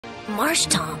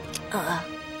Marshtomp.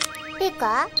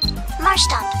 Pika.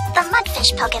 Marshtomp, the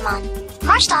mudfish Pokemon.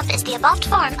 Marshtomp is the evolved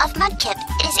form of Mudkip.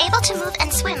 It is able to move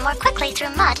and swim more quickly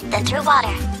through mud than through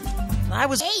water.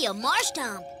 Hey, a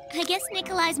Marshtomp. I guess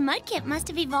Nikolai's Mudkip must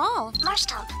have evolved.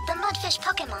 Marshtomp, the mudfish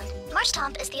Pokemon.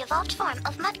 Marshtomp is the evolved form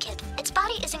of Mudkip. Its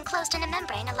body is enclosed in a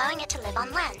membrane, allowing it to live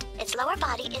on land. Its lower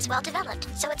body is well developed,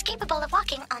 so it's capable of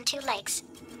walking on two legs.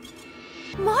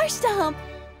 Marshtomp!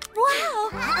 Wow!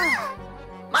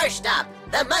 Marshtomp,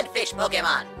 the mudfish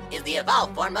Pokemon, is the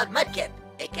evolved form of Mudkip.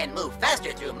 It can move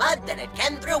faster through mud than it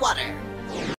can through water.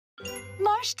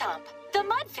 Marshtomp, the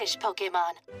mudfish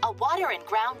Pokemon, a water and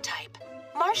ground type.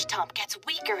 Marshtomp gets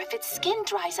weaker if its skin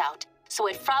dries out, so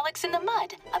it frolics in the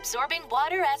mud, absorbing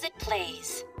water as it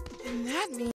plays. And that means